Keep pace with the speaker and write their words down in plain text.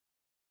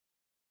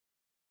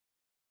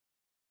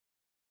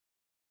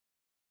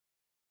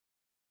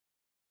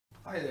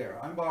Hi there,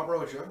 I'm Bob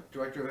Rocha,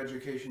 Director of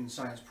Education and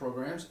Science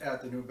Programs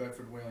at the New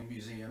Bedford Whaling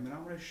Museum, and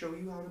I'm going to show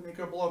you how to make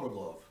a blubber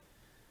glove.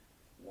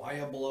 Why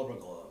a blubber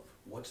glove?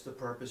 What's the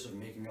purpose of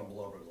making a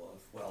blubber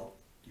glove? Well,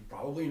 you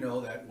probably know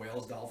that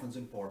whales, dolphins,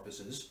 and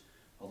porpoises,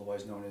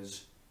 otherwise known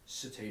as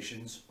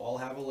cetaceans, all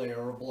have a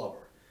layer of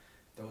blubber.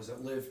 Those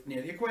that live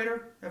near the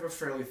equator have a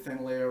fairly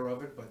thin layer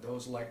of it, but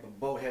those like the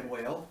bowhead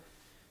whale,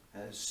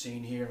 as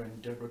seen here in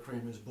Deborah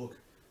Kramer's book,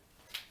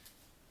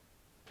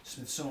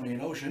 Smithsonian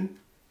Ocean,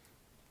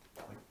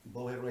 like the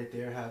bowhead right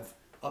there, have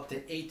up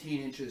to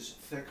 18 inches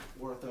thick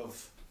worth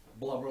of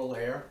blubber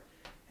layer.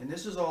 And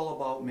this is all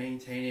about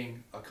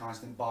maintaining a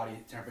constant body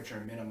temperature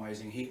and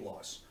minimizing heat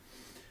loss.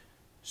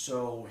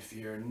 So if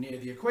you're near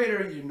the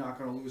equator, you're not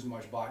going to lose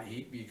much body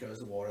heat because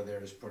the water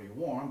there is pretty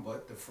warm,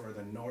 but the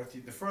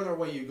further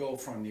away you go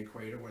from the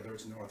equator, whether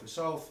it's north or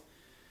south,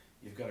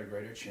 you've got a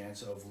greater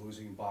chance of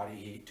losing body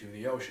heat to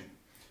the ocean.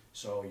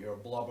 So your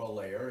blubber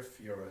layer, if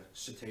you're a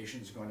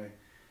cetacean, is going to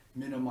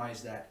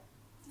minimize that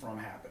from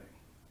happening.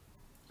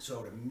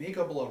 So to make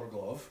a blubber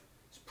glove,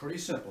 it's pretty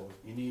simple.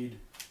 You need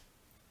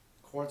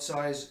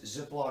quart-size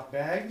Ziploc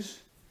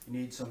bags, you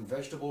need some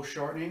vegetable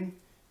shortening,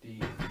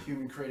 the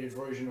human-created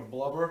version of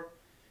blubber.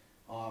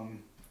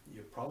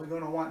 You're probably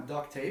going to want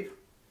duct tape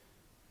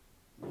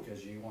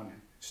because you want to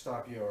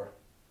stop your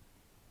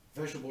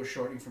vegetable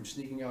shortening from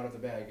sneaking out of the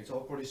bag. It's all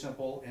pretty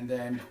simple. And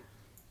then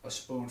a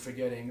spoon for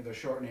getting the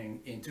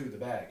shortening into the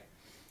bag.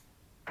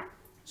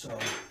 So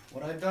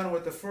what I've done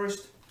with the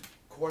first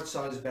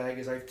quart-size bag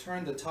is I've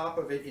turned the top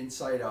of it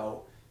inside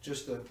out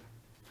just to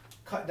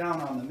cut down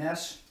on the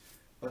mess.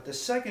 But the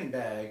second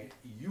bag,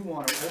 you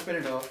want to open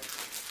it up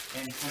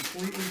and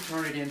completely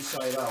turn it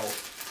inside out,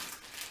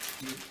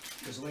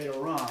 because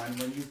later on,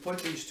 when you put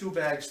these two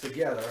bags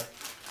together,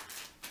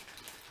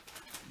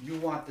 you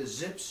want the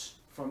zips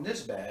from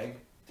this bag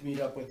to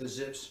meet up with the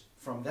zips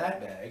from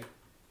that bag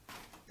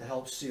to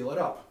help seal it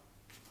up.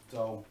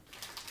 So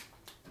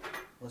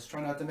let's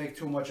try not to make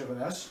too much of a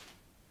mess.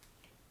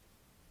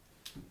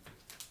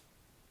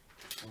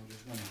 I'm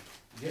just going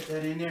to get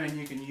that in there, and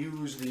you can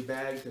use the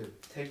bag to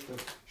take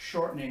the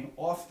shortening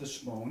off the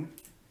spoon.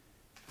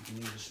 You can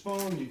use a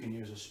spoon, you can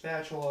use a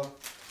spatula,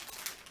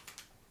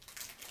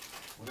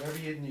 whatever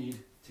you need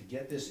to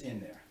get this in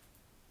there.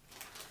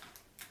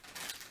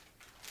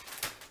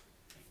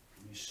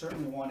 You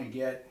certainly want to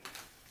get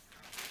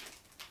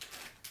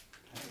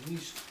at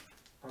least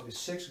probably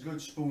 6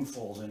 good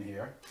spoonfuls in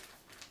here.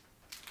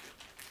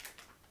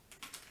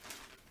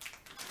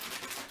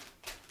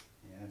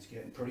 Yeah, it's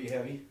getting pretty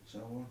heavy, so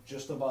we're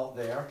just about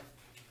there.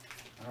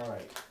 All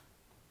right,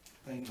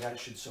 I think that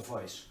should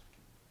suffice.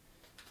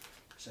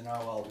 So now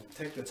I'll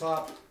take the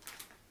top,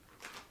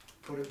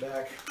 put it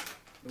back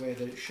the way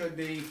that it should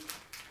be.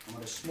 I'm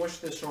going to smush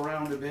this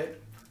around a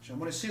bit. So I'm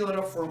going to seal it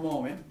up for a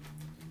moment,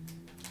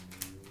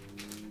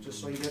 just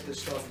so you get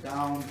this stuff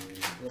down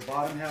to the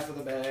bottom half of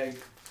the bag.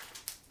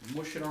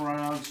 Mush it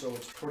around so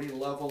it's pretty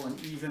level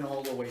and even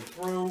all the way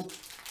through.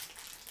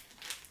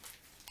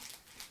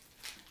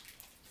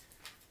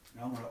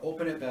 Now I'm going to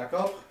open it back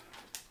up.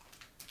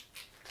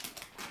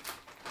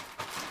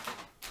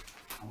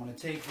 I'm going to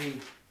take the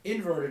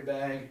inverted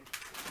bag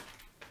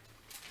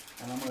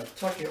and I'm going to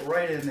tuck it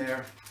right in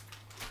there,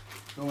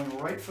 going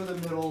right for the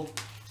middle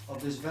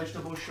of this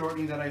vegetable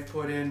shortening that I've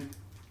put in.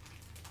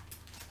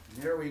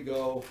 There we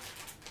go.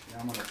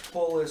 Now I'm going to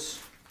pull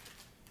this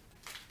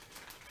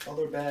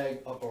other bag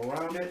up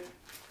around it.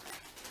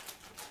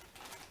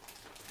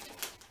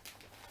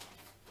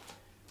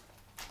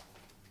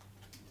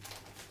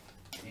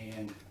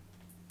 And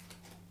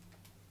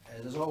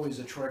as is always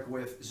a trick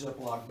with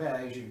Ziploc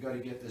bags, you've got to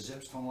get the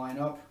zips to line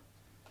up.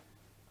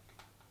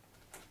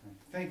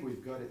 I think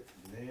we've got it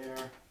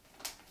there.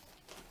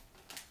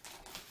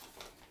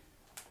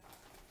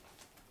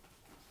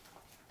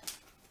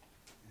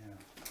 Yeah.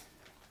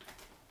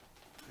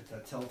 Get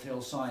that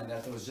telltale sign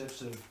that those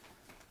zips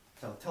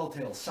have,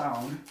 telltale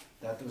sound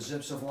that those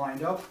zips have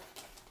lined up.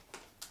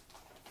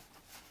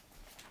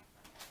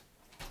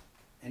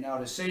 And now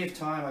to save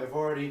time, I've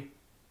already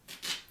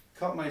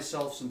cut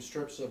myself some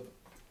strips of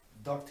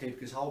duct tape,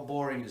 because how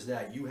boring is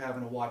that? You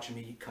having to watch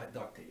me cut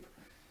duct tape.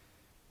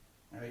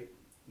 All right?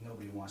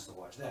 Nobody wants to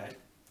watch that.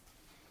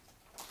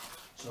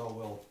 So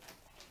we'll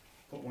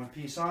put one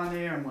piece on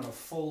there. I'm going to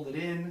fold it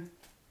in.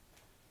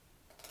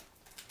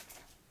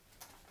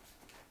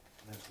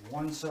 That's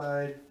one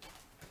side.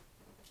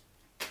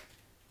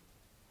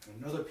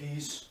 Another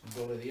piece,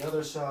 go to the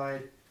other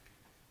side.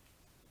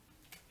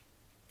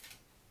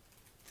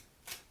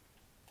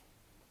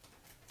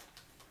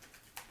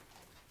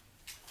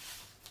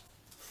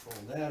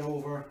 Fold that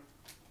over.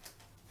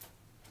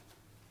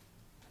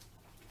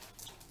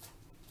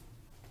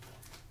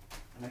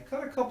 And I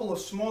cut a couple of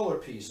smaller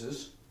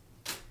pieces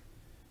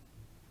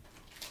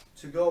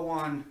to go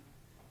on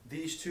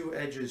these two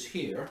edges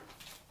here.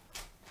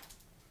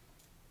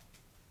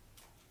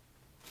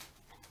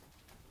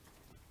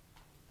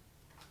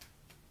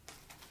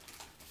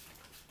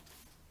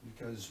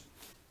 Because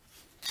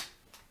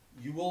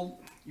you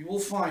will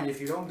find if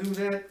you don't do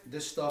that,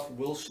 this stuff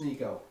will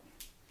sneak out.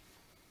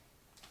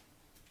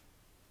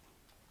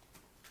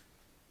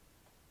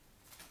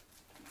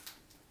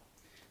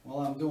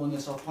 while I'm doing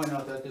this, I'll point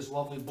out that this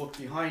lovely book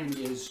behind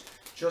me is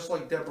just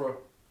like Deborah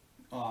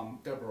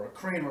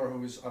Kramer,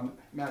 who is a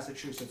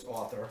Massachusetts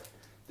author.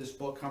 This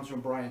book comes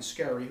from Brian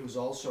Skerry, who's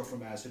also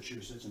from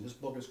Massachusetts, and this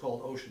book is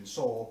called Ocean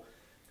Soul.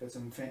 Got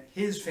some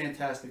his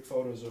fantastic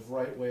photos of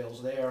right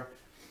whales there.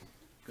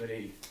 Got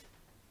a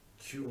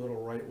cute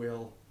little right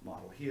whale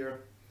model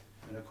here,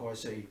 and of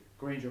course a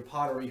Granger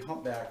pottery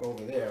humpback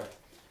over there.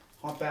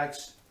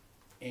 Humpbacks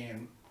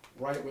and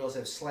right whales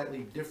have slightly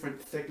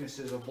different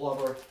thicknesses of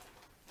blubber,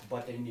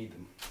 but they need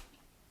them.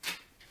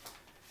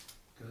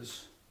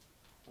 Because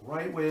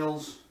right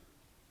whales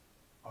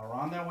are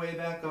on their way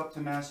back up to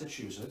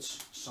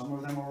Massachusetts. Some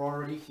of them are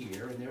already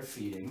here and they're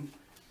feeding.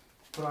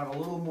 Put on a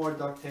little more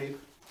duct tape.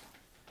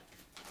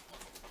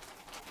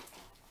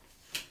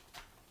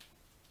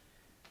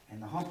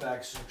 And the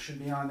humpbacks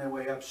should be on their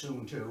way up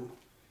soon too.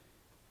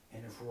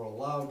 And if we're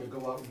allowed to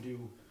go out and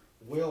do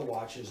whale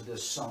watches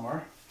this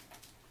summer,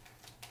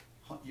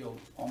 you'll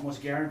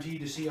almost guarantee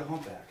to see a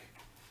humpback.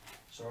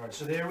 So, all right,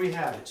 so there we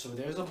have it. So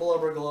there's a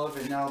blubber glove,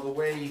 and now the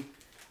way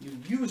you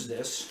use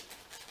this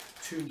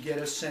to get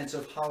a sense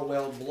of how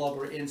well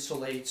blubber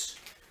insulates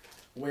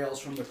whales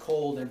from the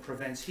cold and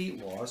prevents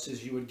heat loss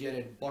is you would get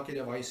a bucket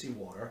of icy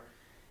water,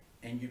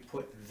 and you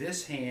put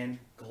this hand,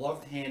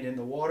 gloved hand, in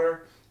the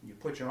water, you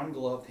put your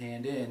ungloved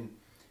hand in,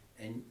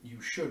 and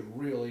you should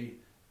really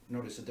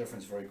notice the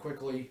difference very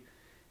quickly.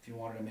 If you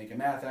wanted to make a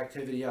math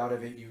activity out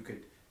of it, you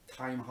could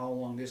time how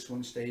long this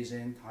one stays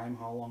in, time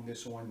how long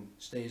this one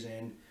stays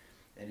in,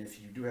 and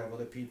if you do have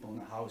other people in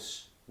the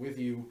house with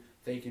you,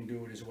 they can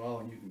do it as well,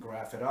 and you can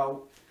graph it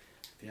out.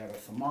 If you have a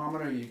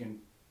thermometer, you can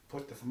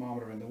put the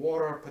thermometer in the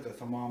water, put the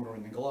thermometer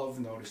in the glove,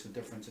 notice the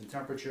difference in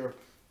temperature.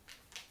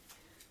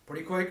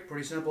 Pretty quick,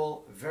 pretty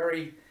simple,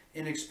 very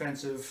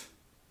inexpensive,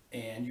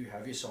 and you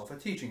have yourself a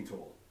teaching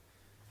tool.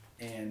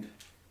 And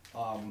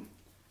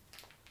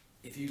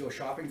if you go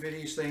shopping for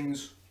these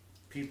things,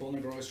 people in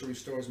the grocery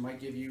stores might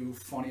give you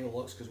funny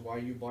looks because why are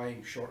you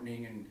buying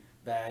shortening and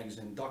bags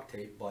and duct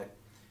tape, but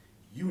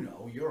you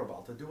know you're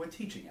about to do a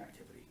teaching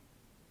activity.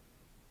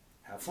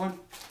 Have fun.